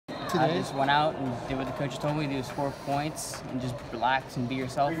today? I just went out and did what the coach told me to do: score points and just relax and be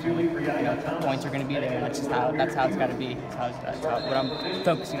yourself. And, points are going to be there. That's how it's got to be. That's what I'm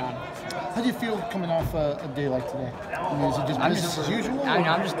focusing on. How do you feel coming off a day like today? I mean, is it just business as usual?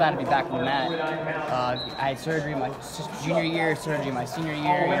 I'm just glad to be back on the mat. I had surgery my junior year, surgery my senior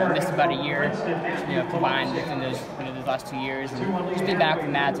year. Missed about a year, combined within those last 2 years. And just being back on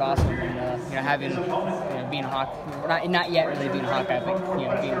the mat's awesome. And having being a hockey, not yet really being a hockey,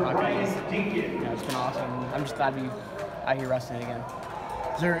 but being a hockey is it's been awesome. I'm just glad to be out here wrestling again.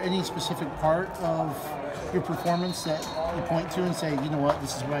 Is there any specific part of your performance that you point to and say, you know what,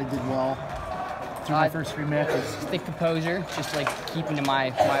 this is what I did well through my first 3 matches? The composure, just like keeping to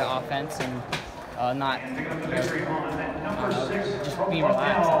my offense and not just being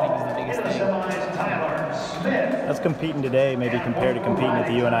relaxed. I think is the biggest thing. That's competing today, maybe compared to competing at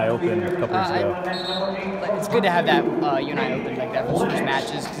the UNI Open a couple weeks ago. It's good to have that UNI Open like that for first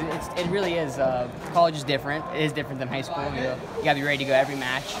matches because it really is. College is different. It is different than high school. You got to be ready to go every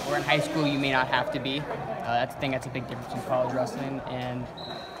match. Or in high school, you may not have to be. That's the thing. That's a big difference in college wrestling. And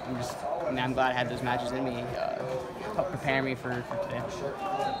I'm glad I had those matches in me, help prepare me for today.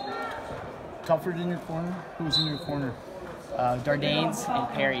 Telford in your corner? Who was in your corner? Dardanes and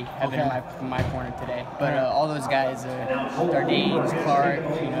Perry have been in my corner today. But all those guys, Dardanes, Clark,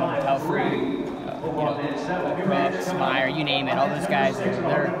 Telford, Brooks, Meyer, you name it, all those guys,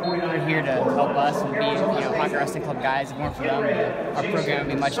 they're here to help us and be, Hockey Wrestling Club guys. If it weren't for them, our program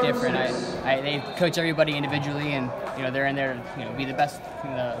would be much different. They coach everybody individually, and they're in there to be the best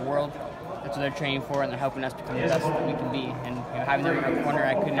in the world. That's what they're training for, and they're helping us become the best that we can be. And having them in our corner,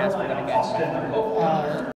 I couldn't ask for better guys.